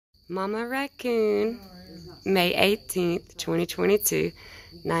Mama Raccoon, May 18th, 2022,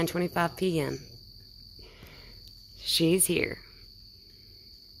 9:25 p.m. She's here.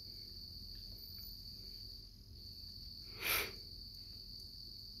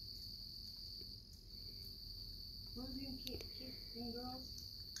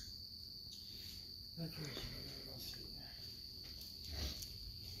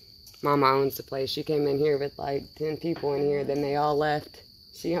 Mama owns the place. She came in here with like 10 people in here, then they all left.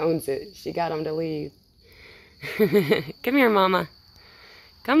 She owns it. She got them to leave. Come here, Mama.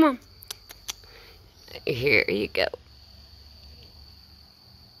 Come on. Here you go.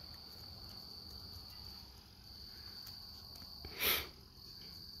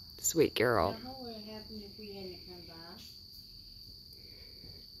 Sweet girl.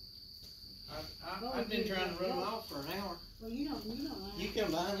 I've been trying to run them off for an hour. Well, you don't You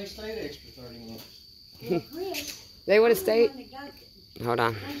come by and they stayed extra 30 minutes. Well, Chris, They would have stayed. Hold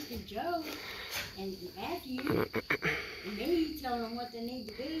on. thanks to Joe and Matthew and me telling them what they need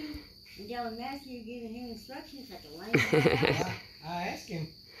to do, and telling Matthew, giving him instructions like a lame. I asked him,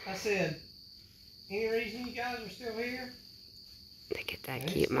 I said, any reason you guys are still here? Look at that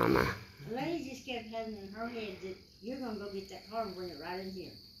cute Mama. The lady just kept having in her head that you're going to go get that car and bring it right in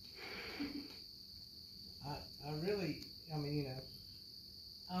here. I really, I mean, you know,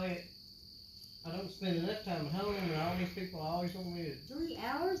 I don't spend enough time at home, and all these people always want me to. 3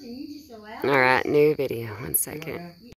 hours and you just allow. All right, new video. 1 second.